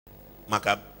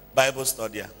maka Bible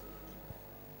study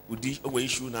udi owe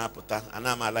issue na apụta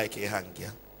ana m like ihe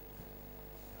nke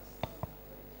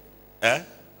ya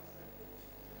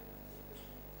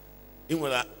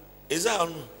inwela eza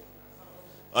onu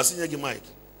osinye gị mic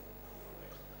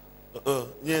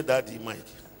nye daddy mic.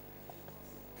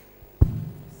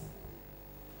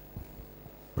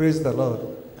 Praise the Lord.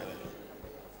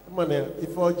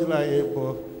 If all July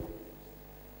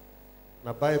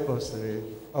na Bible say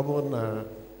na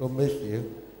omefie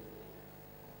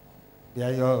bia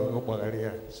yo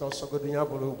ogbagaria so godunya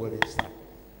bolo ogbolisa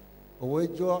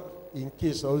owejo in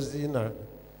case ozi na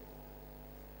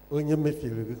onye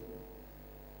mefiri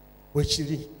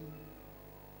wechiri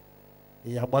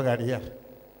ya gbagaria.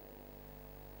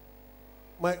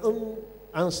 My own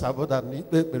answer but that ni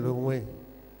pepele onwe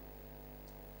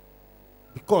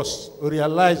because we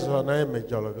realize when I am a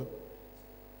jolly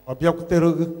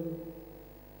obiakuterogu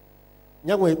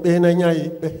nyangwe be na nyai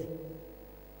be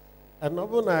and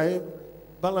no na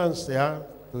balance ya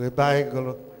to a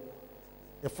Bible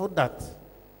for that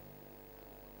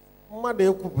mmadụ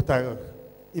ekwupụtara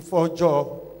ife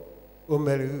ọjọọ o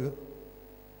mere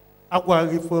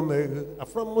agwaghị ife o mere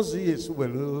afọ mmụzụ ya esi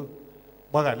were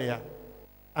gbaghara ya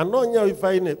anọnya ife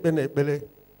anyị na-ekpe n'ekpere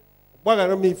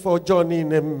gbaghara m ife ọjọọ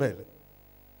niile m mere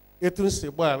etu nsi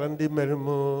gbaghara ndị mere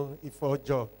m ife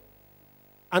ọjọọ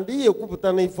and ihe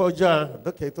ekwupụta na ife ọjọọ ahụ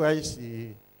dịka etu anyị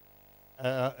si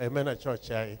eme na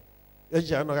chọọchị anyị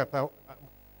eji anọghata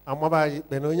amaba anyị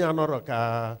ikpe na onye anọrọ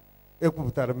ka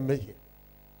ekwupụtara mmehie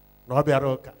na ọ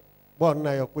bịara ụka gbọọ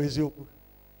nna ya kwa eziokwu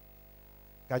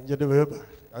ka njedebe ebe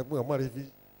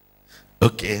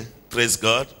okay, praise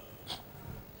God.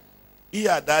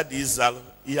 Ihe ada dị izalụ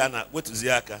ihe na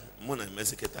wetuzi aka mụ na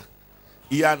emeziketa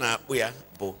ihe na-akpụ ya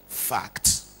bụ fact.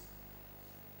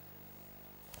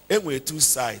 Enwere two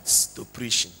sides to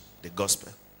preaching the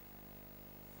gospel.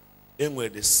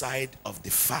 Enwere the side of the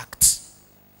fact,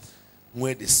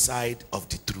 nwere the side of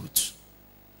the truth.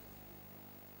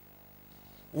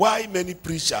 Why many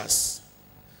preachers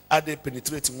are they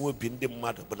penetrating obi ndị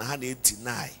mmadụ but ha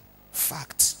na-deny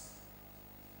fact?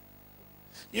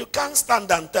 You can't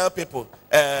stand and tell people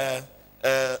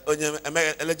onye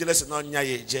elejelesi na onya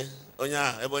ya eje onye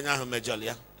ahụ ebe onye ahụ mejọrọ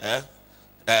ya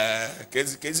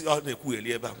kezi ọ na-ekwu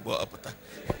eli ebe mgbe ọ pụta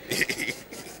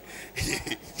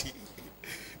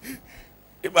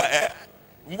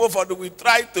mgbe ụfọdụ we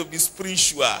try to be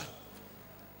spiritual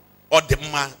ọ dị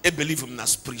mma believe na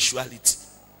spirituality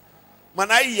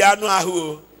mana anyị yi anụ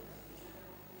ahụ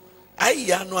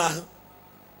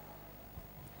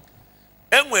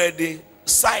enwere the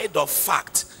side of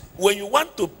fact. When you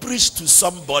want to preach to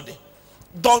somebody,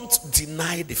 don't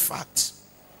deny the fact.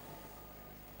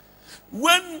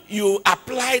 When you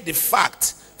apply the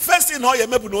fact, first thing how you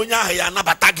make no nya ya na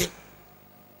batagi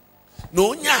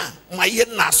no nya ma ihe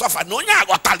na sofa no nya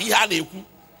agotali ha na ekwu,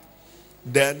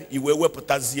 then you will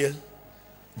weputazie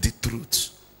the truth.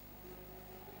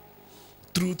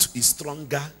 Truth is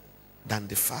stronger than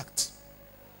the fact.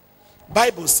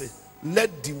 Bible says,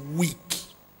 let the weak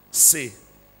say,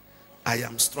 I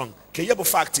am strong. Can you have a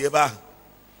fact here? Can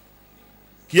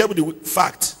you have the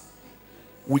fact?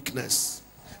 Weakness.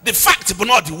 The fact, but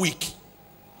not the weak.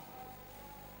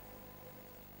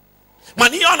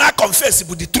 Man, you not confess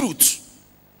but the truth.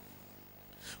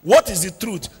 What is the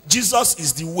truth? Jesus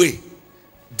is the way,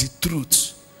 the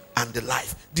truth, and the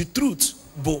life. The truth,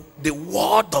 but the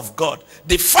word of God.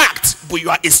 The fact, but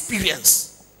your experience.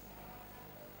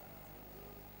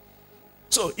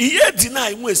 So, he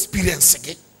deny more experience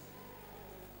again.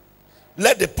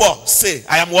 Let the poor say,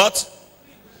 I am what?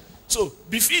 So,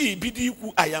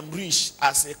 before I am rich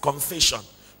as a confession,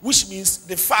 which means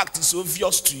the fact is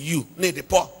obvious to you, nay the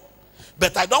poor.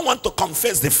 But I don't want to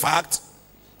confess the fact.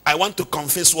 I want to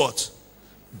confess what?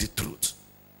 The truth.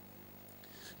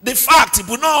 The fact,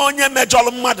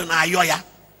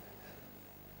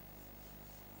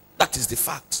 that is the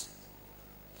fact.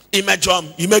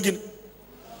 Imagine.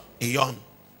 Iyon.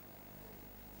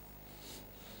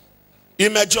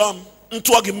 Imagine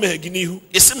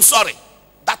I'm sorry.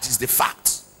 That is the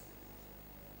fact.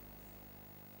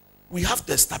 We have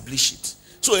to establish it.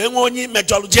 So enwonyi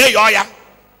mejolu je yoya.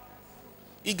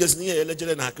 Igezini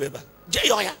elejele na akweba. Je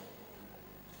yoya.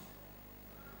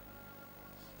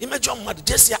 Imagine mad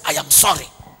just say I am sorry.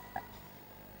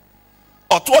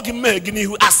 Otwogi megini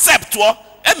hu accept wo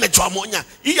emejo amonya.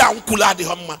 Iya nkula de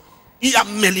homma. Iya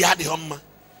melia de homma.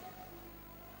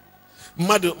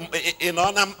 Madu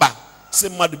ino na mkpa si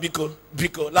madu biko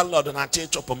landlord na ache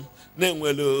chopom na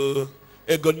enwelu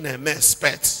ego na eme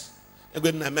expert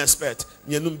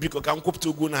nyenu biko ka nkwupụta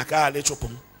ugwu na aka ale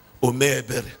chopom o mee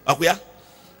ebere akwa ya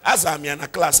as I'm in a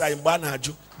class, I'm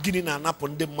banaju, gini na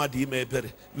anapon de madi ime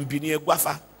ebere, mbini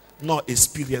egwafa, no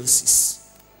experiences.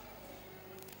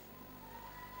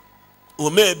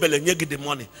 Ome ebele nyegi the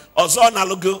money. Ozo na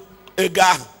logo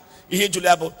ega ihe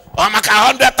Juliabo. O maka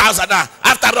 100,000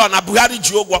 after all na Buhari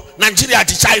ji ogwo, Nigeria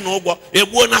ji China ogwo,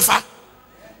 egbuo nafa.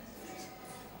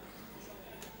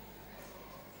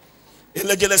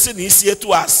 Elejelesi ni isi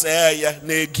etu ase ya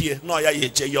na egie, no ya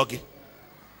yeje yogi.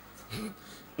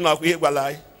 No kwa ihe gwala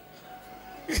anyị.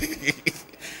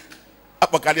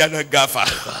 Apokari na gafa.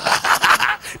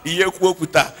 Iye kwu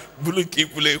okuta bulu nke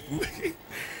ikwule ekwu.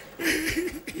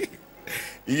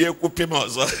 Iye kwu pema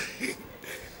ọzọ.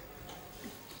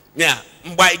 Nya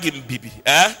mgba igi mbibi,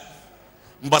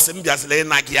 mbọsị m bịazile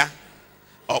na gị ya.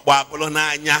 Ọkpọ akpụlụ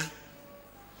n'anya.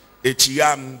 Echi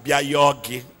ya mbịa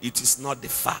yogi, it is not the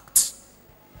fact.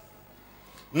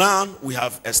 Now we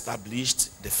have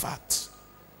established the fact.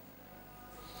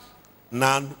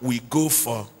 Now we go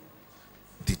for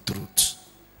the truth.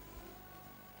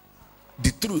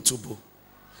 The truth bụ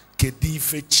kedu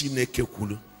ife Chineke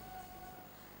kwuru.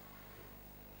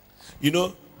 You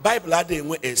know, Bible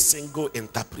adịghị a single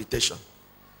interpretation.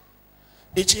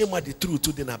 Echi ma the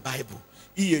truth dị na Bible.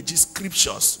 Iyeji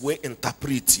scriptures we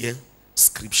interpret here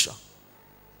scripture.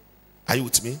 Are you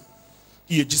with me?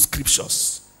 Iyeji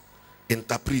scriptures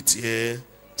interpret here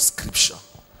scripture.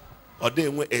 Or they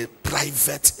want a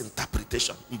private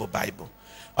interpretation in the Bible.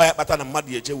 Or ya pata na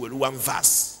mmadụ eje were one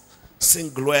verse,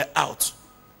 single out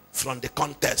from the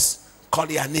context, call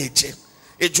ya neje.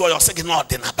 Ejo yo sing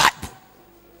not in the Bible.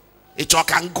 Ejo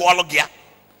can go all of ya.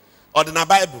 Or in the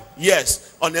Bible,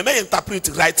 yes. Or they may interpret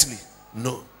rightly,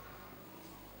 no.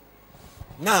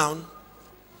 Now,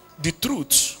 the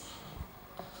truth,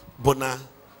 bona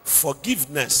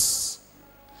forgiveness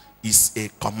is a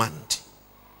command.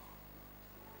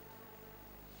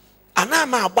 Ana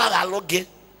ma agbaghalụ gị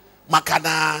maka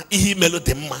na ihe imelu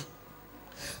dị mma.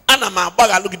 Ana ma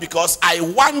agbaghalụ gị because I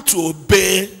want to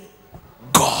obey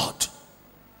God.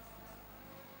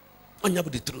 Onya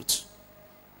bụ the truth.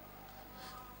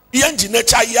 Ihe nji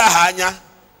necha ihe aha anya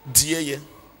die ye.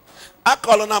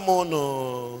 Akọlụ na mụ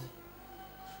no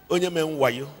onye me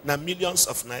nwayo na millions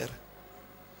of naira.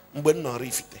 Mgbe m nọrọ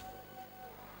Ifite.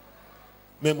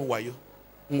 Me nwayo.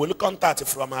 Nwelu contact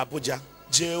from Abuja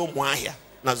jee Ụmụahịa.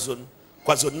 Na zone,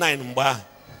 kwa zone 9 mba.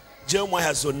 Je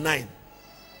Ụmụahịa zone 9.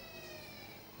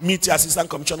 Meet assistant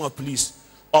commissioner of police.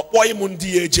 Okpoi mu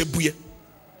ndi ejebuye.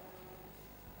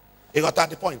 You got at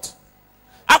the point.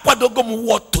 Akwadogo mu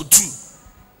what to do.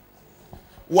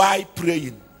 Why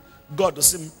praying? God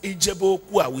does him ejebo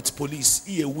kwa with police.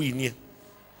 He win here.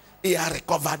 He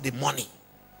recover the money.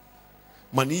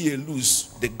 Money he lose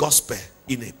the gospel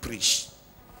in a preach.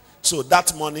 So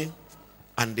that money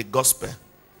and the gospel.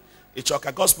 It's like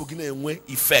a gospel in a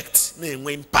effect, in a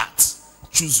impact.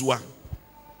 Choose one.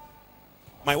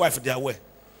 My wife, they are aware.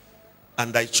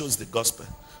 And I chose the gospel.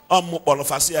 All of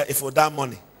us here, if for that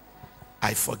money,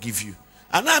 I forgive you.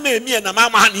 And I may me and my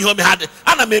mama had,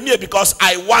 and I may me because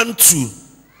I want to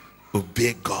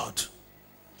obey God.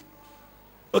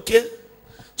 Okay?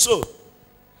 So,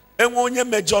 and when you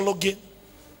majologi,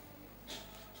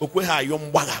 okwe ha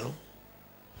yom bagalo.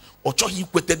 Ocho hi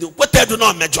kwete do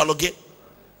not majologi.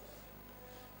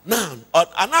 Now,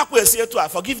 anakwe say to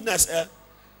forgiveness,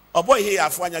 boy here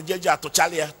afanya jeja to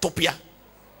chalia topia.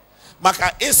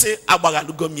 Maka ese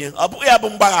abagalu gomie, oboya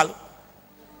bumbagalu.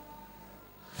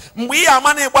 Mwi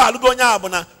amane bagalu gonya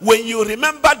abuna when you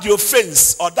remember the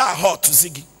offense or that hurt to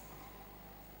zigi.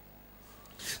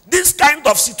 This kind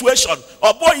of situation,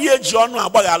 boy here John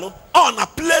abagalu on a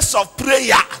place of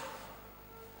prayer.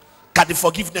 Can the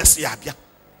forgiveness here?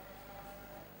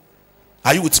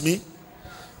 Are you with me?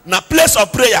 Na place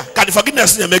of prayer, can the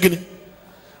forgiveness in the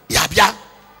Yabia.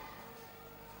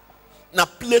 Na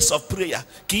place of prayer,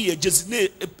 ki just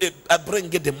bring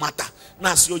the matter.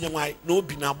 Na si onye why no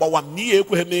be na bawam ni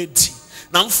ekwe medi.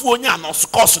 Na mfu onye no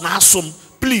course na asum.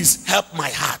 Please help my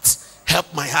heart.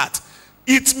 Help my heart.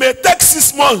 It may take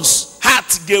 6 months.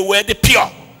 Heart get where the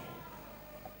pure.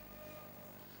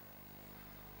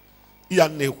 Ya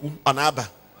neku anaba.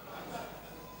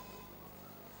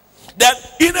 Then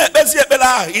in a busy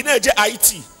bela in a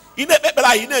IT. In a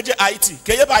bela in a IT.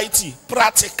 Kayeba IT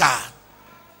practical.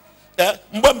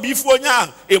 Mbambifu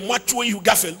nya e mwachwe yu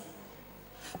gafel.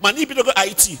 Mani bidogo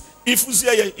IT.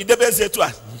 Ifuzie ide beze to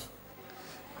a.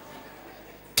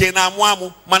 Kena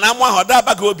mwamu mana mwa hoda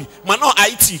baga obi. Mana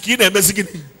IT ki na emezi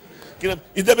gini. Kina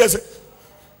ide beze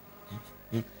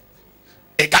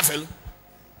e gafel.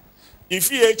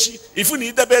 Ifu ni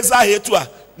ide beze ahe to a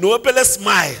no obele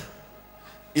smile.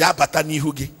 Ya bata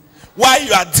n'ihu gị. Why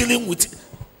you are dealing with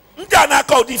it?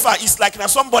 It's like now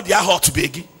somebody are hot to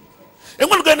beg. And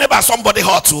we're going to somebody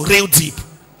hot to real deep.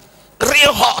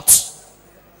 Real hot.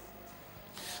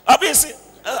 Obviously,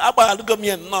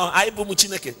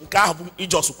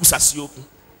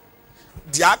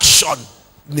 the action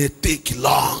may take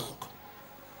long.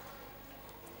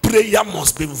 Prayer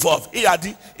must be involved.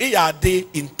 Are they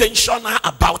intentional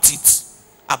about it,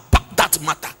 about that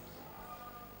matter?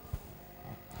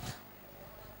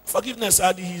 Forgiveness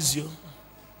is easy.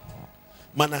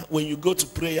 Man, when you go to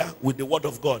prayer with the word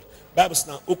of God, Bible says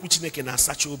now,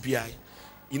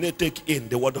 you need to take in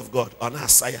the word of God on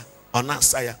Isaiah.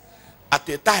 At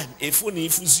the time, if you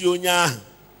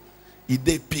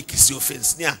they pick his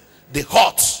offense near the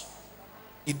heart,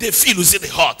 if they feel the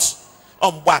heart,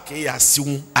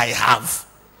 I have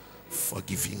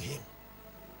forgiven him.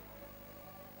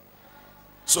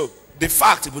 So the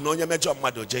fact the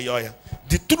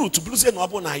truth,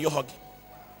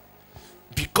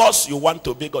 because you want to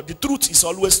obey God, the truth is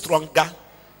always stronger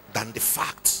than the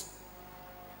fact.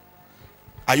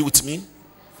 Are you with me?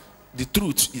 The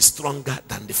truth is stronger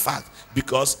than the fact,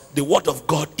 because the word of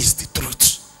God is the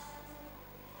truth.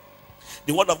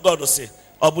 The word of God will say,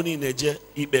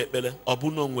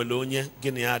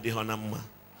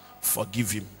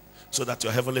 forgive him, so that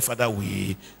your heavenly Father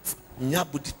will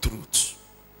the truth.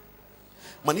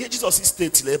 Man, here Jesus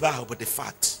states about the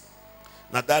fact.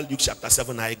 Now that Luke chapter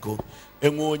 7 I go.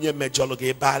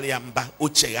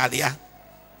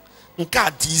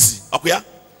 Easy. Okay?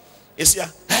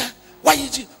 Why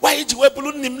did you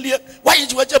balloon him? Why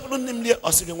did you balloon him?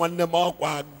 Or saying one name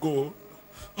go.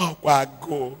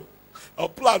 Or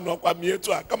plan no come here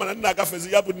to come and naga for the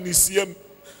Yabunisium.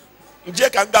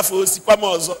 Jack and Gaffo,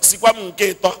 Siquam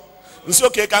Kato. It's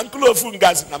okay, can close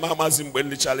Fungas and Mamma's in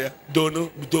Bellichalia. Dono.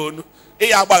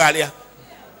 Bagalia.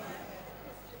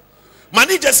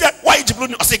 Manager said, why did you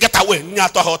balloon? Or say, get away,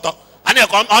 Nyata Hoto. And I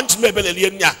come on to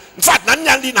Mebelinia. In fact,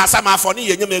 Nanyalina Sama for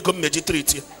me, and you may come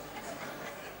meditate.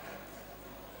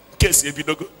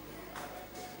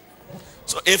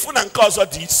 So if one cause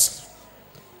of this,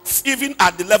 even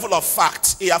at the level of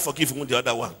fact, he have forgiven the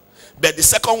other one. But the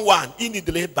second one, he need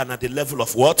to lay at the level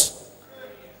of what?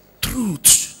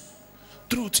 Truth.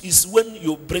 Truth is when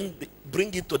you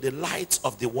bring it to the light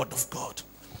of the word of God,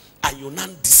 and you now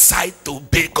decide to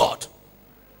obey God.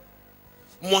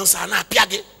 Once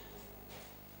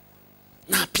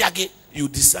you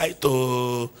decide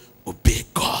to obey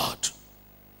God.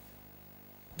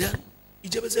 Then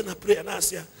ijebeze na prayer na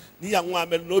asia ni ya nwa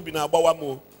amel no bi na agbawa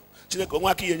mo Chineke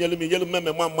nwa ka yenyelu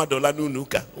meme nwa mmadu la n'unu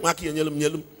ka nwa ka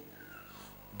yenyelu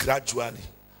gradually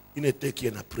you take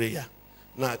in a prayer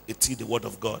now it's the word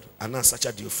of God and now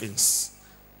such the offense.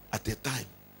 At the time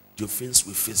the offense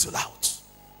will fizzle out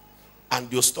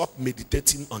and you stop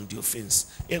meditating on the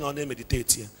offense. In on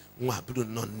meditate here nwa buru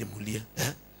non nimulie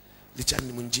licha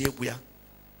nimunje egwu ya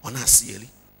ona asieli.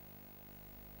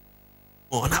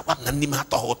 You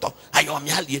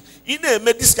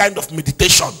make this kind of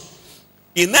meditation.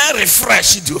 You now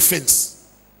refresh the offense.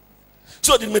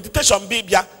 So the meditation,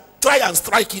 baby, try and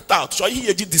strike it out. So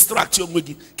you distract you.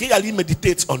 Can you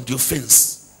meditate on the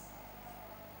offense?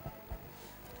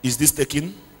 Is this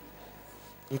taken?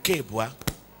 Okay, boy.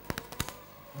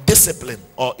 Discipline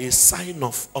or a sign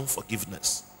of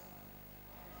unforgiveness.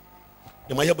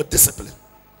 You might have a discipline.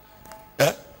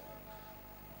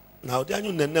 Now, there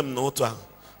you name no to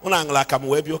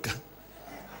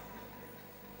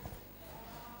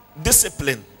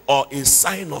discipline or a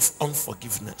sign of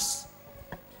unforgiveness.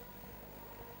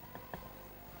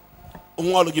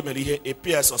 A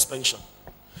peer suspension.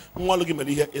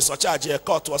 A surcharge a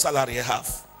court or salary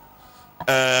half.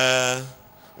 Here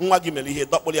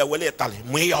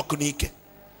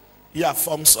are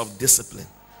forms of discipline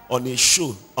on a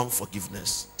show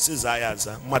unforgiveness. Says I as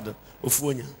a mother of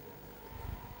Unya.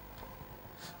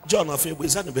 John of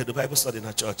is that the Bible study in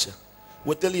a church?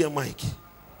 We tell you, Mike.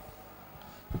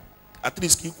 At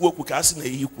least keep work with us in a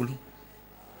equal.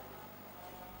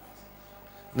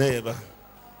 Never.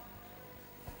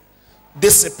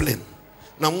 Discipline.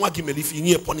 Now, what give me if you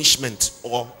need punishment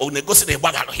or negotiate a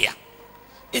bag here?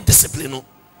 A discipline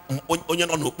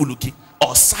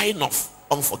or sign of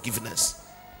unforgiveness.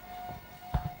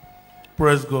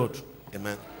 Praise God.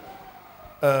 Amen.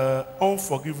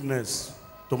 Unforgiveness.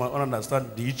 To my own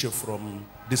understand the issue from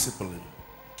discipline.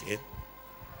 Okay.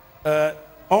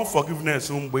 Unforgiveness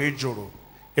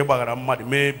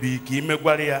maybe ki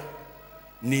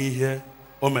nihe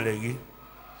omeregi.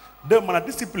 Then man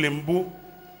discipline bu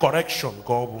correction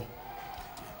ko.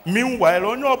 Meanwhile,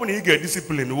 onye obuna you get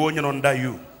discipline onye under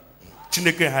you.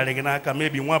 Chineke harigi n'aka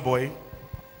maybe one boy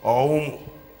or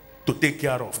to take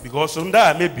care of because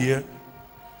under maybe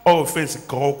offense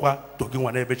ka ọkwa to gị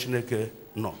nwa n'ebe Chineke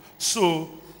nọ. So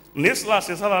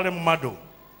n'islas salary mmadụ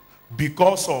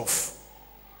because of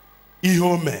ihe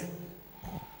o mee.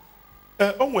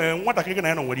 O nwere nwatakịrị gị na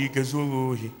ya nọ nwere ike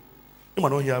zuo ohi. Ịma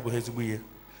na ohi abụghị ezigbo ihe.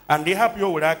 And they happy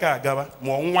o were aka agaba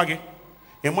ma nwa gị.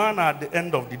 Ịma na at the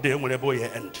end of the day nwere ebe o ya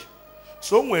end.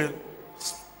 So o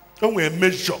nwere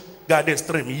measure God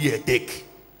extreme ihe take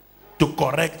to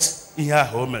correct ihe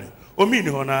ahụ o mere. O mean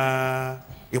ho na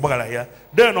ịgbaghara ya.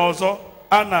 Then ọzọ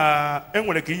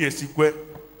enwere ka ihe esikwe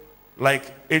like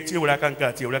eti were aka nke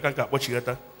ati were aka nke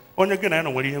akpọchighata. Onye gị na ya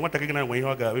nọ nwere ihe nwata gị na nwere ihe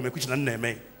ọ ga-eme kwuchi na nna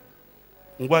eme.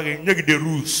 Ngwa gị nye gị the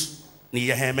rules na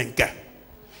ihe ha eme nke a.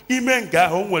 Ime nke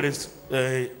ahụ nwere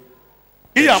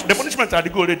the punishment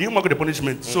adịgo already ịmago the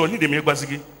punishment so need m ịgwazi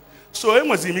gị. So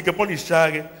enweziri m ike punish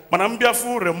gị mana mbịa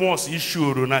fụ remorse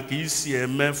ishuru na ka isi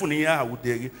eme fụ na ihe ahụ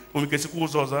wude gị nwere ike sikwa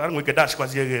ụzọ ọzọ nwere ike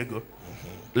dashkwazie gị ego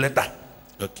later.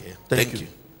 Okay, thank you.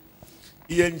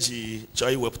 Ihe nji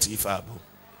chọọ iwepụta ife abụ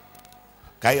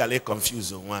ka anyị ghara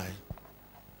confuse onwe anyị.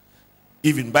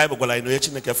 Even Bible gwara anyị na onye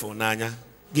Chineke fụrụ n'anya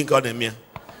gị nke ọ na-eme ya.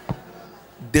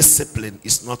 Discipline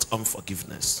is not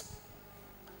unforgiveness.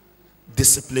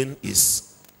 Discipline is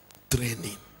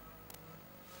training.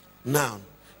 Now,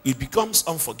 it becomes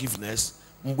unforgiveness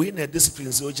when a discipline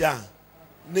is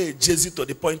to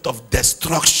the point of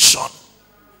destruction.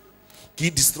 He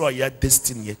destroy your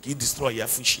destiny, he destroy your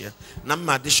future. Na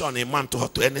ma addition a man to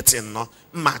anything no.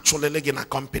 Ma chole in a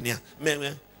company.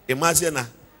 Me imagine na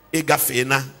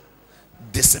egafena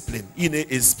discipline. Ine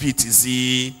is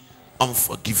is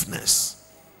unforgiveness.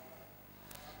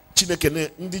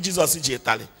 Chineke ndi Jesus iji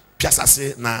etali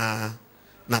piasase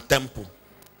na temple.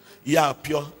 Ya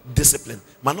pure discipline.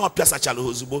 Mano piasa chalo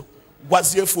ozugbo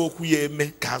gwazie fo okwu ya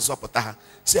eme ka azọpụta ha.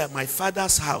 Say my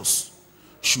father's house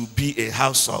should be a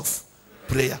house of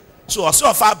prayer. So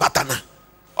also fa batana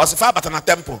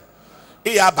temple.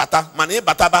 Iya bata mana I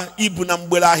bataba ibu na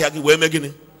mgbere ahịa gị wee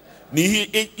megini. Na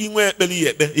ihe inwe ekpeli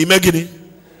ekpe imegini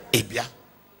ebia.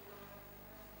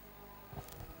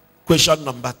 Question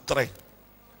number 3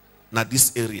 na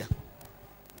this area.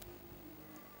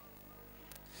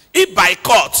 If by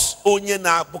court onye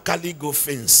na abukali go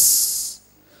offense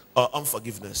or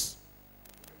unforgiveness.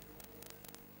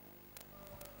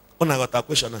 Ona got a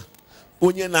question na.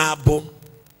 Onye na abu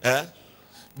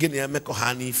gini emeko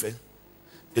ha n'ife.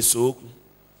 Eso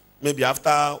maybe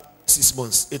after 6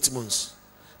 months, 8 months.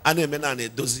 Ana eme na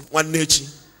edozi nwanne echi.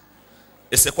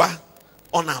 Esekwa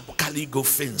ona abukali go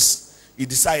offense. He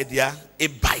decide ya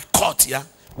by court ya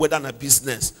whether na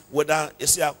business, whether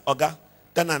esia oga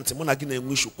tenant mona gị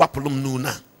na-enwe issue kwapụrụ m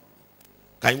n'una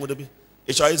ka anyị nwere bi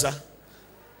ịchọ ịza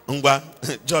ngwa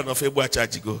John of Egbu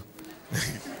achajigo.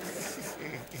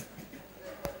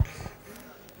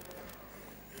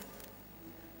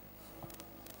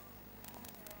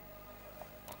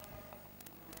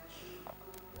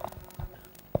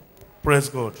 Praise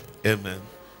God. Amen.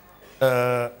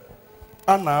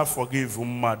 I forgive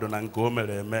mmadụ na nke o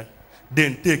mere eme.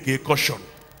 Then take a caution.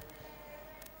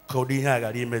 For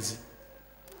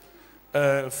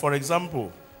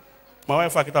example, my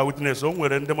wife akita witness on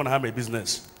where them have a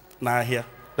business na here.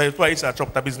 That is why it's a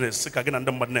chop business.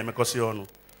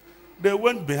 They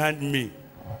went behind me.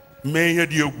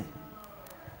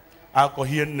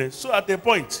 So at a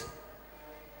point,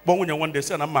 but when you want to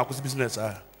say I'm Marcus business,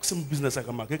 some business I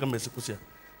can make a mess.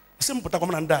 Some put a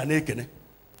common and naked.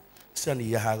 Sani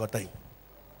ya got time.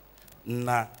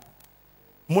 Na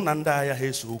Munanda ya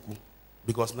hesuku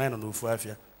because 9 on 5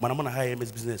 year. Manamona high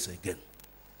MS business again.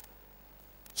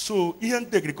 So he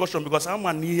didn't take the caution because I'm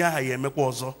a near high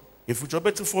McWazo. In future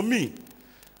better for me.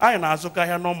 I and Azoka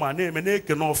have no my name and they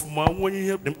can off my when you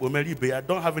help them. I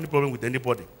don't have any problem with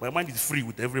anybody. My mind is free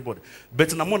with everybody. But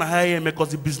Namona high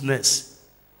because the business.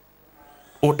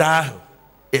 Oda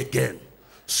again.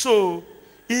 So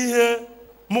here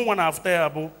more after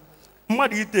abo.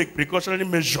 Madi take precautionary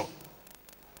measure.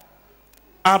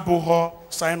 Abuho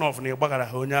sign off near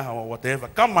Bagarahonia or whatever.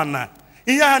 Come on now.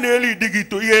 Iya nearly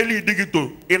digito,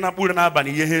 in a put an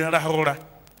abani, ye hora.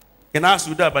 In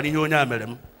Asuda Bani Honia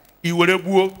madam. You will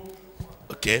a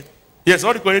okay. Yes,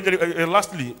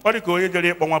 lastly, what you call injury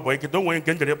upon my boy, don't want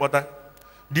to get the butter.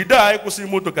 Did I could see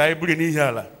motor guy bring in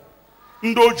here?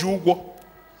 Ndo Jugo.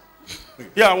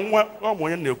 Yeah,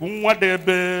 one day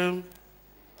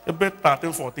about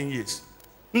 13, 14 years.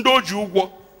 Ndo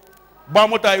Jugo.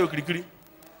 Bamota Yokrikri.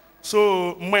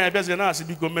 So my business is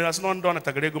become as non done at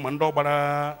a Grego Mando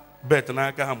Bara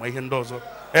Betanaka, my hendozo.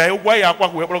 Why I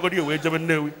walk with a way,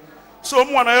 so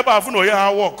one I ever know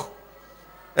ya walk.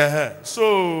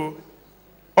 So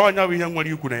all now we young when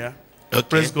you could.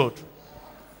 Praise God.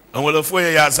 And we'll for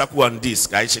ya zaku on this,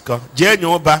 guy chiko. Jenny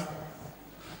oba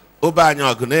anyị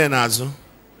ọgụ na-azụ.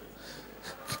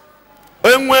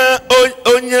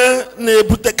 Onye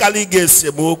na-ebutekarị gị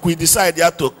esemokwu, we decide ya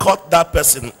to cut that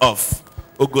person off.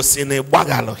 Ogosi na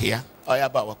gbagalo here. Oya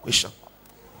ba our question.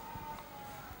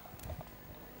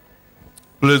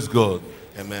 Praise God.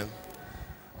 Amen.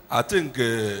 I think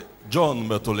John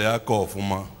metụrụ ya aka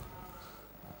ọfụma.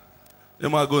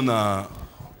 Ịmago na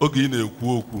oge ị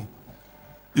na-ekwu okwu,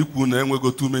 ikwu na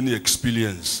enwego too many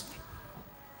experience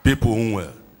people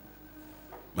nwere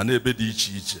ma na-ebe dị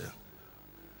iche iche.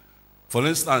 For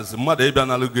instance, mmadụ ịbịa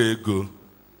n'alụgo ego,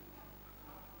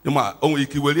 ịma o nwere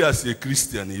ike were ya si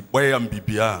Christian ịgba ya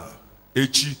mbibi a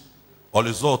echi or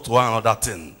result another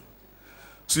thing.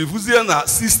 So ifuzie na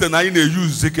system anyị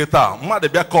na-use kịta, mmadụ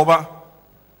bịa kọba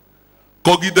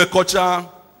kọgide kọcha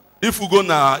ifugo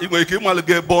na ị nwere ike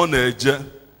ịmalụgo ebe ọ na-eje,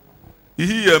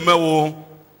 ihe ya emewo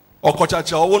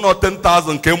ọkọchacha ọwụ na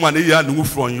 10,000 nke ịma na ihe a na-enwu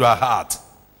from your heart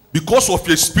because of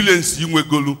your experience you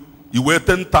nwegolu iwe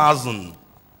 10,000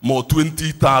 ma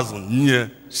 20,000 nye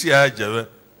si ya jere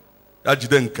ya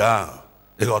jide nke a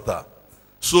ịghọta.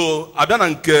 So abịa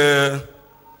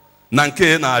na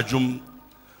nke na-ajụ m,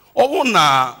 ọ bụ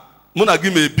na mụ na gị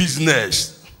mee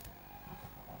business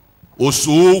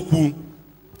osookwu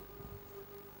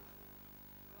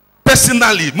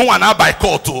personally mụ nwa na-aba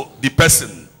court the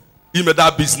person ime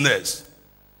that business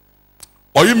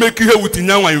or you make ihe with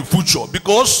nyanwa in future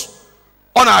because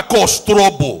ọ na-cause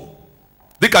trouble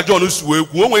dịka John si wee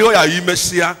kwuo, onwe ihe ya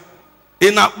imesia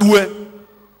ị na-akpue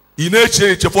ị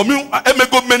na-eche eche. For me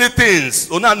emego many things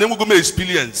ọ na-enwego m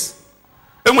experience.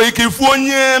 Enwere ike ifu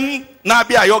onye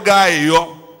na-abịa ayọ ga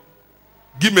ayọ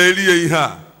gị merie ihe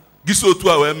a gị si otu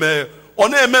a wee mee, ọ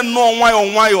na-eme nnọọ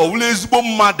nwayọọ nwayọọ wụla ezigbo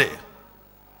mmadụ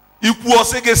ikwu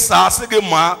ọsị gị saa asị gị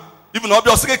ma ibi na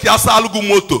ọbịa ọsị gị ka ya saa alụgụ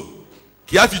moto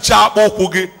ka ya fichaa akpa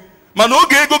ụkwụ gị, mana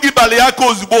oge ego gị balị ya aka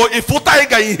ozugbo ịfụta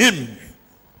ịga ihe m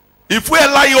ifu a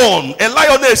lion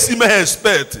na-esi me ha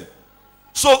expect.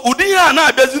 So ụdị ihe a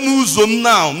na-abịazi n'ụzọ m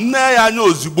now nne ya anya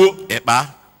ozugbo ịkpa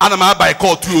ana m aba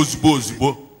court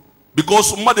ozugbo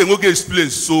because mmadụ enweghị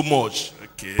experience so much.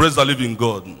 Okay. Praise the living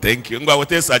God. Thank you. Ngwa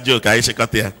weta esa joke anyị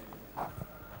chịkọta ya.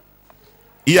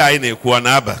 Ihe anyị na-ekwu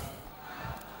na-aba.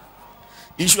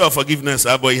 Issue of forgiveness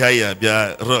abụghị ihe anyị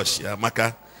abịa rush ya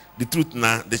maka the truth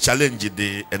na the challenge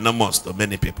dị enormous to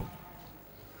many people.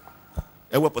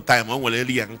 Ewepụ time o nwere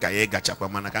area nka ya gachakwa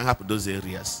mana ka m hapụ those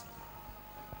areas.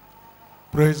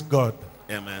 Praise God.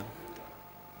 Amen.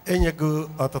 Enyego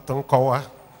ọtụtụ nkọwa.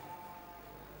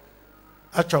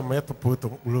 Achọrọ m ịtụpụ otu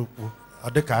mkpụrụ okwu ọ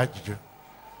dị ka ajụjụ.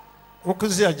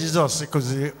 Nkụzi a Jizọs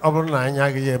kụziri ọ bụrụ na anyị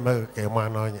agaghị emeghị ka ịma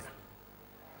n'ọnya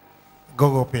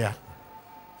gụgụpụ ya.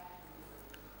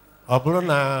 Ọ bụrụ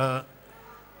na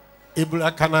iburu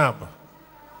aka na-aba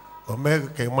o meghị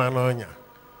ka ịma n'ọnya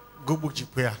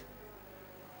gụgbuchipụ ya.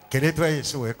 Kedu etu anyị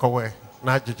esi wee kọwaa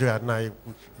na ajụjụ ya na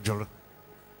ekwu jụrụ?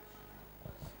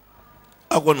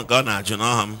 Agwọ nke ọ na-ajụ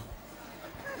n'ọha m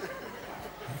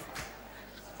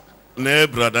na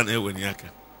brother na-ewenye aka.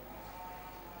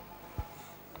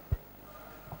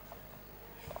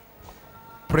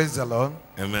 Praise the Lord.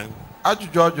 Amen.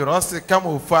 Ajụjụ ọ jụrụ ọ sị kama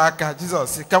ofu aka Jizọs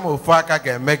sị kama ofu aka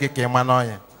ga-eme gị ka ị ma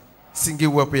n'ọnya si gị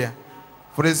wepụ ya.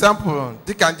 For example,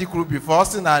 dịka ndị kwuru before ọ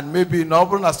sị na maybe na ọ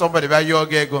bụrụ na somebody bịa yọọ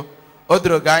gị ego o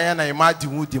doro gị anya na ịma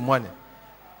dinwu the money.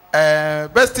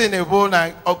 Best thing bụ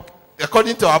na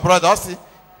according to our brother ọ sị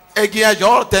ego ya ji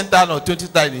ọrụ 10,000 or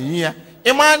 20,000 ihe ya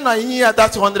ịma na ihe ya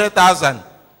that's 100,000 na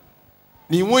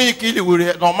ị nweghị ike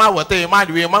iliwere na ọma weta ịma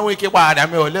dị ịma nwee ike ịgbaghara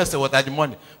mee ole ese weta the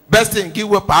money. Best thing nke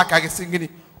iwepụ aka gị si gịnị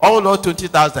ọlụ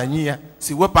 20,000 nye ya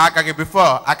si wepụ aka gị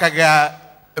before aka gị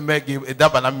eme gị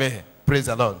ịdaba na mmehie. Praise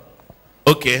the Lord.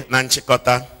 Okay, na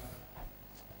nchịkọta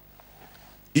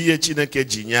ihe Chineke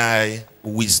ji nye anyị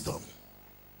wisdom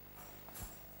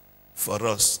for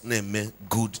us na-eme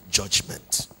good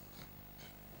judgment.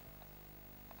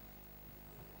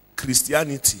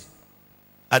 Christianity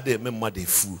adịghị eme mmadụ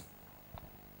efu.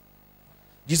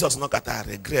 Jesus nọkọta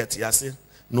regret ya sị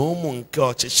na ụmụ nke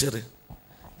ọchịchịrị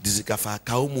dizikafa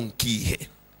ka ụmụ nke ihe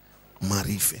mara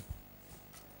ife.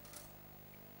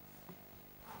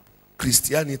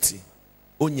 Christianity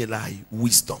o nyere anyị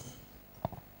wisdom.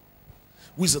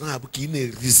 Wisdom bụ ka ị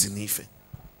na-reason ife,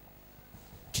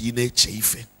 ka ị na-eche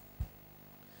ife.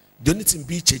 The only thing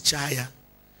bụ ichecha ya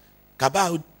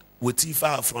kaba weta ife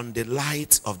ahụ from the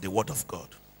light of the word of God.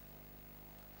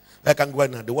 I can go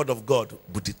now. The word of God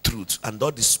but the truth and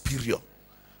all the superior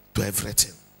to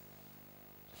everything.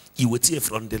 You will hear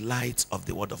from the light of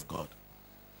the word of God.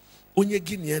 Onye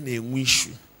gini ya na-enwe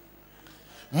issue.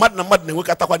 Mmadụ na enwe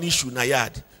katakwa n'issue na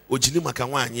yard. Ojili maka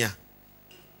nwaanyị a.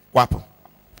 Kwapo.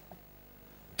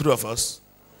 Three of us.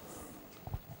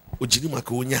 Ojiri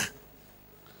maka onye a.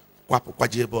 Kwapo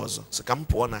kwaje ebe ọzọ. So ka m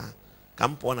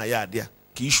pụọ na ya adịa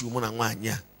ka issue mụ na nwaanyị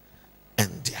a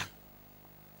end ya.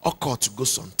 Occur to go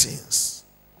some things.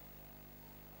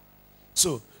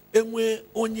 So enwe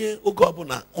onye oge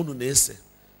ọbụla unu na-ese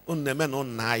unu na-eme na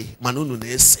unu na-ayị mana unu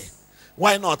na-ese.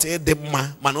 Why not ịdị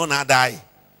mma mana unu ada ayị?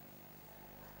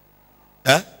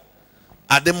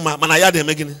 Adị mma mana ya dị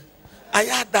eme gịnị? Anyị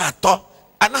ada atọ.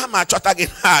 Anaghị m achọta gị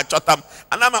na achọta m.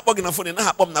 Anaghị m akpọ gị na phone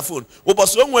na akpọ m na phone.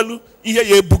 Ụbọchị o nwelu ihe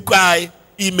ya ebukọ anyị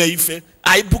ime ife.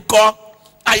 Anyị bukọ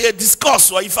anyị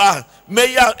discuss ife ahụ.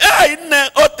 Mee ya nne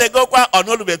o tegokwa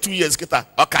ọnụlube 2 years kịta.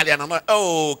 Ọ karịa na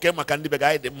ke maka ndị be gị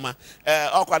anyị dị mma.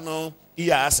 Ọkwanụ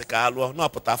ihe a sị ka alụọ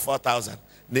n'ọpụta 4,000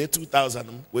 na 2,000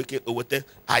 m wee weta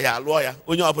anyị alụọ ya.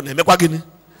 Onye ọbụla emekwa gịnị?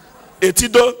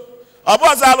 Etido. Ọ bụ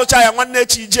ọzọ alụcha ya nwanne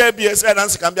echi jee BS na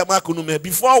nsị ka m bịa maka unu mee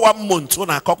before 1 month ọ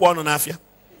na-akọkwa ọnụ n'afịa.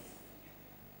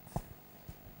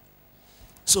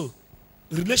 So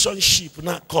relationship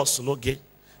na cause loge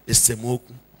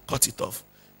esemokwu, cut it off.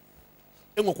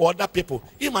 Enwekwa other people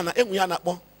ịma na enwe ya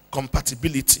na-akpọ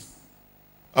compatibility.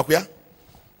 Ọkwa ya?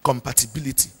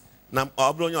 Compatibility. Na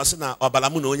ọ bụrụ onye ọsị na ọbara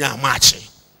mụ na onye a match.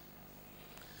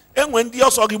 Enwe ndị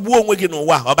ọsọ gị gbuo onwe gị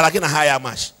n'ụwa ọbara gị na ha ya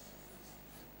match.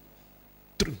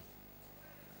 True.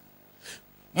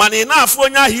 Mana ị na-afụ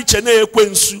onye ahụ iche na-ekwe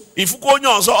nsu ifukwa onye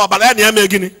ọzọ ọbara ya na ya mee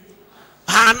gịnị?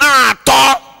 Ha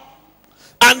na-atọ.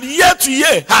 And year to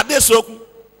year ha dị okwu.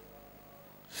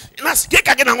 Na-asị gị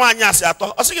ka gị na nwaanyị asị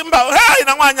atọ. Ọ sị gị mba hey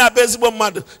na nwaanyị abụ ezigbo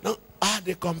mmadụ.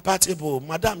 Dị compatible.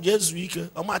 Madam jezu ike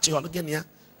ọmachi họrọ gị na ya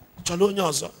chọrọ onye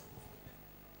ọzọ.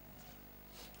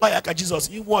 Ọ ya ka Jizọs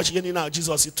iwọch ihe niile ahụ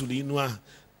Jizọs tụrụ inu ahụ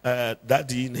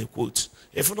daddy na-ekwot.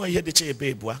 Efu na ihe dịcha ebe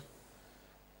ebua.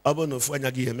 Ọ bụ na ofu anya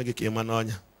gị eme gị ka ịma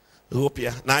n'ọnya.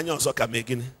 Hopia na anya ọzọ ka mee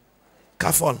gịnị?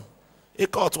 Kafọn.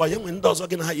 Ịka ọtụwa ya nwe ndị ọzọ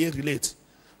gị na ha ya relate.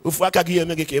 Ofu aka gị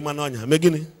eme gị ka ịma n'ọnya. Mee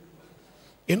gịnị?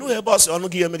 Ịnụ ebe ọsọ ọnụ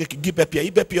gị eme gị ka gị bepịa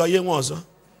ibepịa onye nwe ọzọ.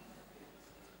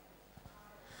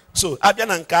 So abịa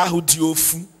na nke ahụ dị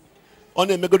ofu ọ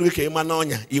na-emegodo gị ka ịma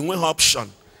n'ọnya ị nweghị option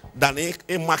than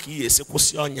ịma ka ihe esi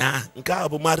kwụsị ọnya ahụ. Nke ahụ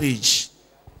bụ marriage.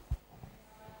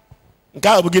 Nke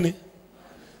ahụ bụ gịnị?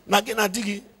 Na gị na di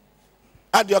gị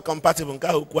adịọ compatible. Nke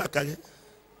ahụ okwu aka gị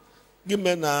gị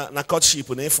mee na courtship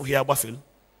na ịfụghị ya gbafelu.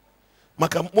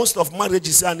 Maka most of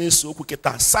marriages a na-eso okwu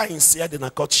kịta sayensị ya dị na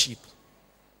courtship.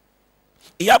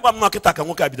 Ihe agwa m nọ kịta ka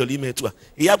nwoke a bidoro ime etu a.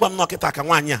 Ihe agwa m nọ kịta ka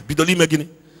nwaanyị a bidoro ime gịnị?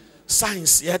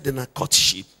 Sayensị ya dị na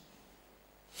courtship.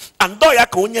 Andọ ya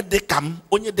ka onye dị ka m,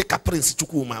 onye dị ka Prince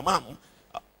Chukwuma ma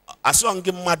asọ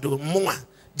gị mmadụ mụnwa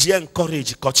ji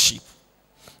encourage courtship.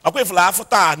 Ọkwa ifụla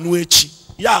afụta anụ echi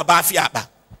ya bụ afịa akpa.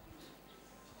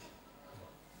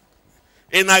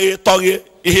 Ị naghị tọghị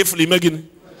ihe ifụla ime gịnị?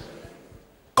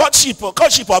 Courtship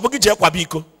ọ bụghị jee kwaba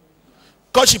iko.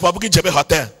 Courtship ọ bụghị jebe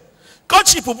hotel.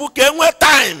 Courtship bụ ka enwe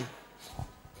time.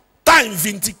 Time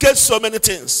vindicates so many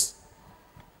things.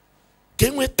 Ka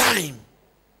enwe time.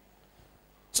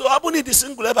 So ọ bụ na ịdị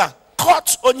single ebe a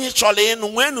court onye chọrọ ịnụ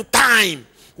nwenu time.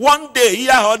 One day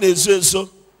ihe ahụ ọ na-ezo ezo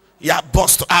ya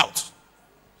burst out.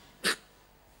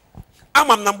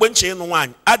 Ama m na mgbe nche ịnụ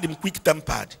nwaanyị adị m quick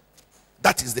tempered.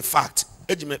 That is the fact.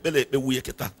 Eji m ekpele ekpe wuye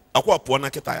kịta. Akwa pụọ na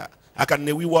kịta ya. Aka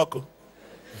na-ewiwe ọkụ.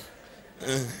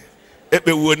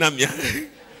 Ekpe wuo na m ya.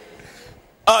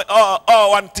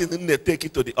 One thing they take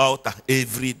it to the altar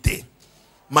every day.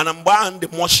 Mana mgbe ahụ ndị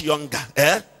much younger.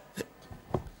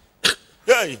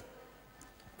 Hey.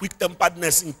 Quick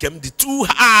temperedness nke m dị too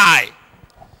high.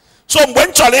 So mgbe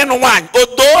m chọrọ ịnụ nwaanyị o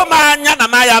doo m anya na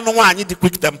m ya anụ nwaanyị dị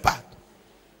quick tempered.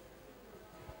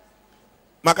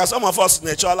 Maka some of us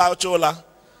na-echola ụla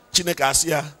Chineke asị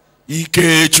ya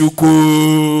Ikechukwu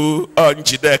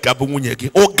Njideka bụ nwunye gị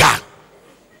ụga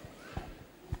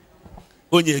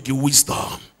onye gị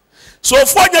wisdom. So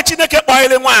ofu onye Chineke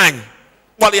kpọrọ nwaanyị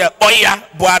kpọrọ ya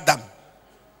bụ Adam.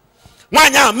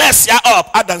 Nwaanyị ahụ mess ya up.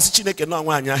 Adam si Chineke nọ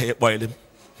nwaanyị ahụ ekpọrọ m.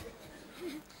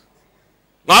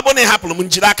 Na ọ bụ na ị hapụrụ m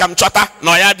njiri aka m chọta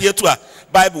na ya dị etu a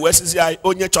Bible wee sizi anyị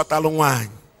onye chọtalụ nwaanyị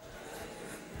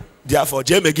dị afọ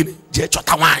jee mee gịnị? Jee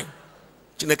chọta nwaanyị.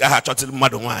 Chineke ha chọtịrị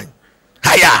mmadụ nwaanyị.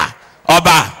 Haya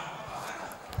ọba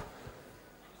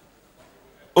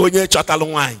onye chọtalụ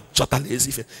nwaanyị chọtala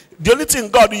ezife. The only thing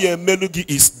God ya emelu gị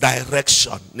is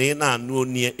direction. Na ị na-anụ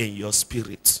onye in your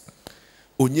spirit.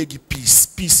 Onye gị peace.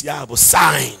 Peace ya bụ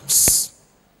signs.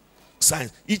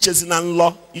 Signs. Ichezi na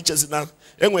nlọ. Ichezi na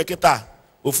enwe kịta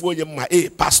ofu onye mma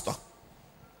pastor.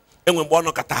 Enwe mgbe ọ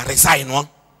nọkọta resign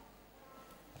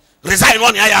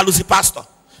on ya alụzi pastor.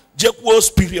 Jekwuo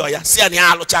superior ya si ya na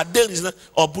ya alụcha there is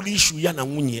ọ bụla issue ya na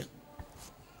nwunye ya.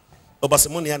 Ọbasị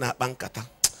mụ na ya na-akpa nkata.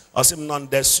 Osim non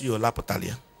SU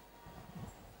laputalia.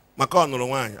 Makon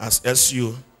one as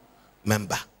SU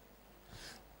member.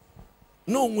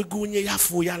 No we go ya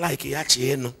fu ya like ya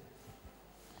chieno.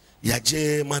 Ya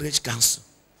je marriage council.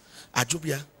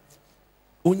 Ajubia.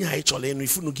 Unya ichole no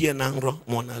ifunu gie na nro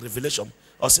mo na revelation.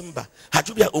 Osimba.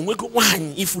 Ajubia onwego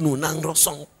wan ifunu na nro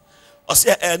song.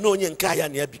 Osia no onye nke aya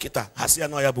na ya bikita. Hasia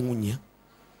no ya bu nwunye.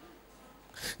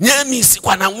 Nye mi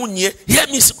sikwa na nwunye, ye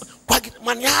mi sikwa kwa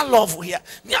man ya love here.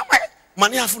 Nya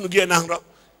man ya funu gie na nro.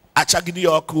 Achagidi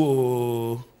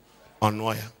oku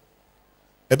onoya.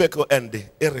 Ebeko ende,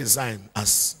 he resigned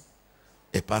as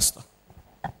a pastor.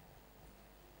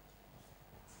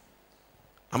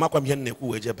 Amakwa mye nnekwu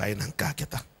weje bayi na nka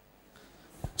kita.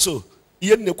 So,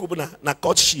 iye nnekwu bụ na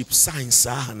courtship science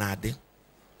aha na ade.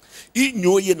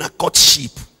 Inyo ye na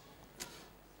courtship.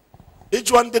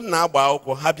 Ejuwa ndị nna agba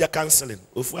akwụkwọ ha bịa counseling.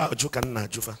 Ofu ajụ ka nna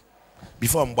ajụfa.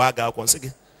 Before mgbe aga akwụkwọ nsị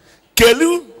gị.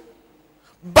 Kelu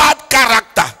bad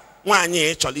character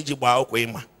nwaanyị ịchọrọ iji gba akwụkwọ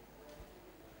ịma.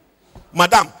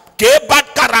 Madam, ke bad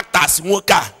characters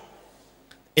nwoke a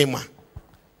ịma.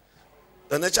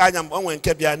 Necha anya onwe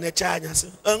nke bịa necha anya sị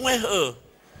onwe ha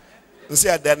nsị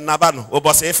a den nabano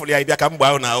ụbọchị ịfụrụ ya ịbịa ka mgbe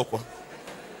ahụ na akwụkwọ.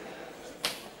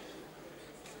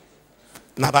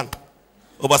 Nabano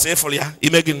ụbọchị ịfụrụ ya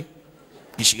ime gịnị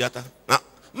ishigata na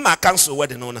mma cancel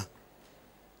wedding ụna.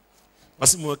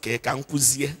 Masị m oke ka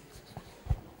nkwuzie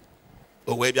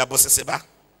o wee bịa bọsịsịba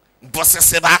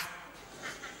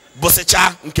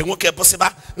bọsịcha nke nwoke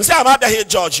bọsịba nsị ama abịaghị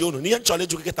George unu n'ihe nchọrọ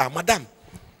ịjụ kịta madam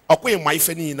ọkwa ịma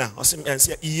ife niile a ọsị m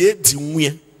nsị ihe dị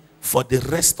nwunye for the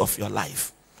rest of your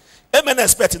life. Eme na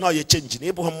expect na ọ change na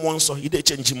ịbụ mmụọ nsọ ide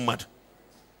change mmadụ.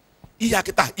 Ihe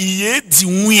akịta ihe dị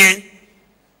nwunye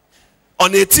ọ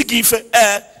na-eti gị ife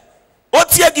o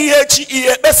tie gị ihe echi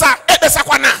ihe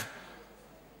ekpesakwana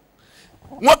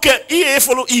nwoke ihe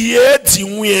ịfụrụ ihe dị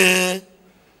nwunye.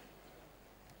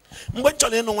 Mgbe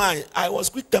nchọrọ ịnụ nwaanyị I was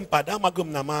quick tempered amaghị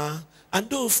m na ma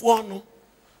and ofu ọnụ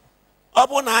ọ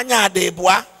bụ na anya ada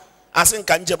ịbụa asị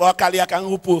nka njebe ọkarịa ka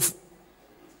nhụpụ ofu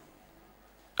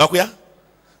ọkụ ya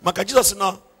maka Jizọs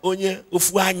nọ onye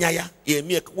ofu anya ya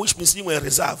eme which means inwe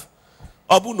reserve.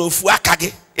 Ọ bụ na ofu aka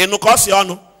gị ịnụ ka ọ si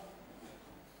ọnụ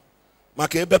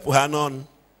maka ebepụ ha n'ọnụ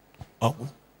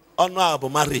ọnụ ahụ bụ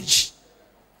marriage.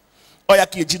 Ọ ya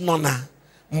ka eji nọ na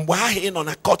mgbe ahụ ị nọ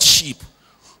na courtship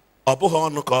ọ bụghị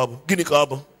ọnụ ka ọ bụ gịnị ka ọ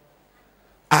bụ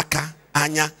aka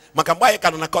anya maka mgbe anyị ka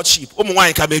nọ na courtship ụmụ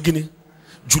nwaanyị ka mee gịnị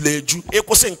jụrụ eju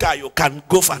ịkwụsị nke a you can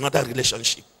go for another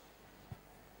relationship.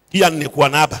 Ya nnekwu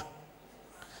na-aba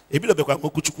ebidobekwa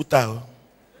okwu Chukwu taa.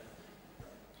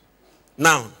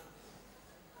 Now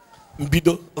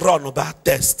mbido run ba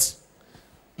test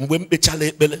mgbe mkpechala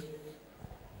ekpele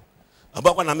ọ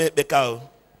bakwa na m ekpe ka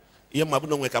ihe mma bụ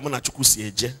na onwe ka mụ na Chukwu si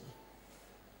eje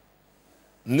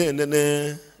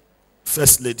nne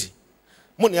first lady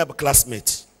mụ na ya bụ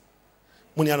classmate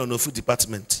mụ na ya nọ n'ofu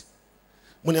department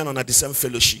mụ na ya nọ na the same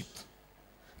fellowship.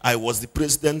 I was the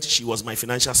president, she was my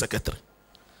financial secretary.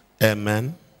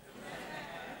 Amen.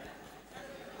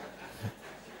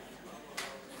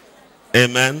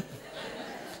 Amen.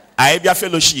 I bịa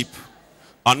fellowship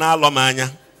ọ na-alọ m anya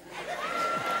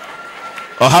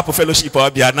ọ hapụ fellowship ọ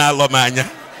bịa na-alọ m anya.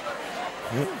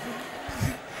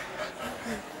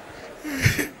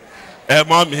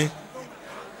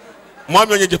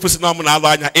 Mommy onye jepusi na ọmụ na-alụ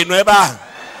anya ịnụ ebe ahụ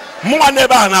mụnwa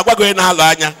n'ebe ahụ na-agwago ị na-alụ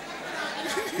anya.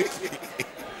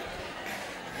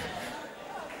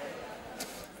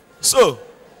 So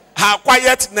her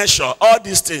quiet nature all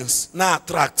these things na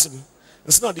attract me.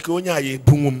 It's not dịka onye anyị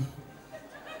ebunwu m.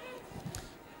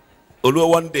 Oluo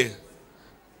one day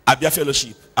abịa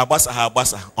fellowship agbasa ha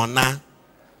agbasa ọ na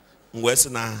mgbe si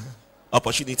na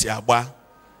opportunity agba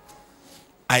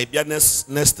I bịa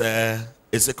next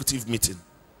executive meeting.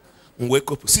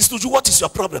 Wake up. Sister Uju, what is your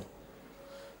problem?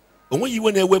 When you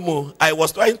went away, I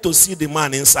was trying to see the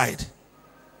man inside.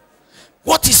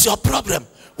 What is your problem?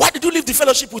 Why did you leave the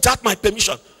fellowship without my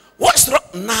permission? What's wrong?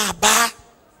 Naba.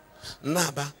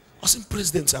 I was in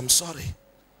president, I'm sorry.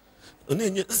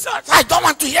 I don't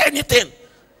want to hear anything.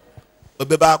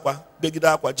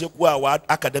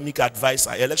 Academic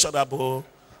advisor, election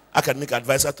academic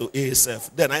advisor to ASF.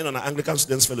 Then I know an Anglican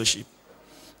Students Fellowship.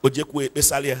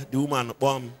 The woman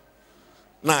bomb.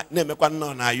 Na nemekwa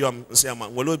nọ na ayọm nsị ama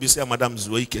nwere obi sị madam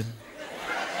zuo ike.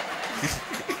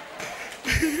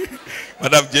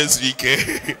 Madam Jesu ike.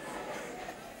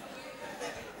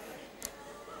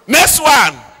 Next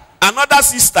one, another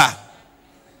sister,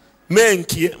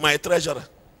 Menki, my treasurer.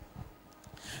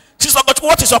 She's like,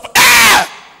 what is up?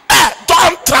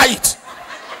 Don't try it.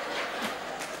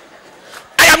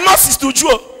 I am not Sister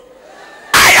Uju.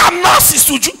 I am nurses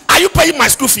to you. Are you paying my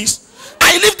school fees?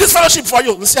 I leave this fellowship for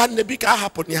you. You see, Nebi,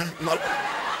 happen here. No.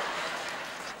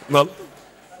 No.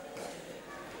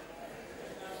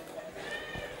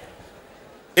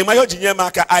 In my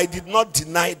I did not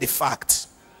deny the fact.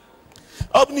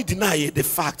 I only deny the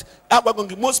fact.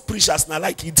 Most preachers now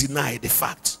like he deny the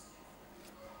fact.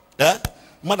 Yeah?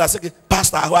 Mother said,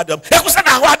 Pastor, I heard them.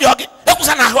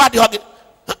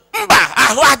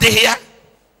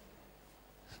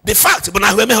 The fact, but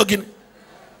now we again.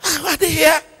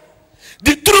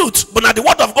 The truth, but now the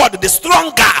word of God is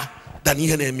stronger than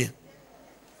your enemy.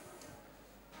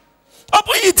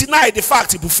 He deny the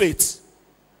fact of faith.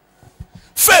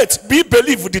 Faith be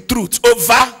believe with the truth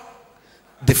over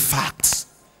the facts.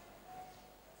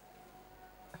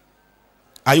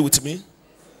 Are you with me?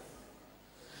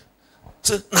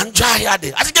 So Nanjaya, I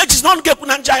think it is not get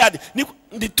Nanjaya.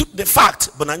 The fact,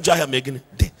 but Nanjaya making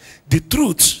the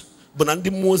truth, but Nandi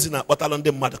Mosina, what along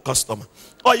the mother customer.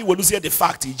 Or you will lose the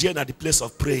fact, he at the place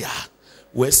of prayer.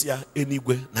 Where's ya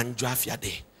anyway Nanjafia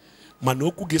day?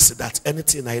 Manoku gets that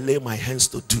anything I lay my hands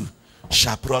to do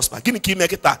shall prosper.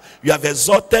 You have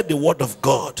exalted the word of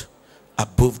God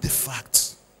above the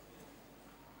facts.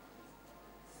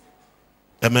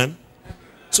 Amen.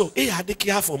 So, had the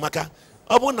care for Maka.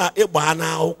 Obuna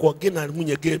Ebana, Okogina,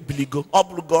 Munyage, Biligo,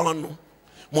 Oblugon,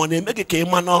 Mone make a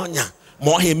manonya,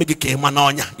 more he make a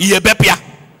manonya. Ye bepia.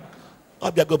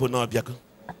 Obiago, Bonobiago.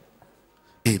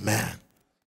 Amen.